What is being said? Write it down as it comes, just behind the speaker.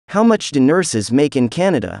How much do nurses make in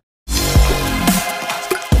Canada?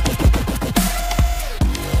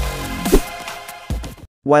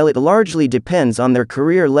 While it largely depends on their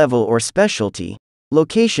career level or specialty,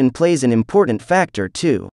 location plays an important factor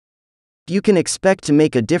too. You can expect to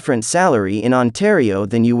make a different salary in Ontario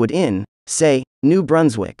than you would in, say, New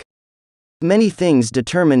Brunswick. Many things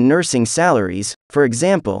determine nursing salaries, for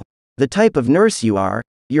example, the type of nurse you are,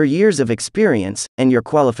 your years of experience, and your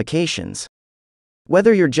qualifications.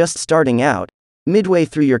 Whether you're just starting out, midway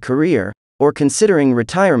through your career, or considering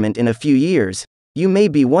retirement in a few years, you may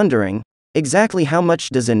be wondering, exactly how much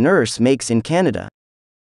does a nurse makes in Canada?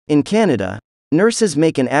 In Canada, nurses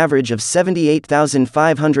make an average of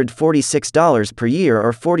 $78,546 per year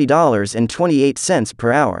or $40.28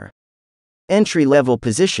 per hour. Entry-level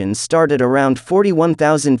positions start at around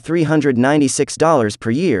 $41,396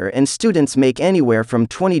 per year and students make anywhere from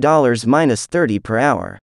 $20–30 per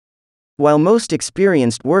hour. While most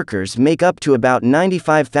experienced workers make up to about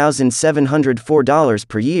 $95,704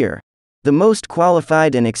 per year, the most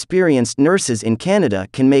qualified and experienced nurses in Canada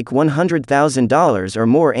can make $100,000 or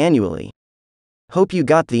more annually. Hope you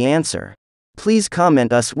got the answer. Please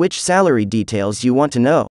comment us which salary details you want to know.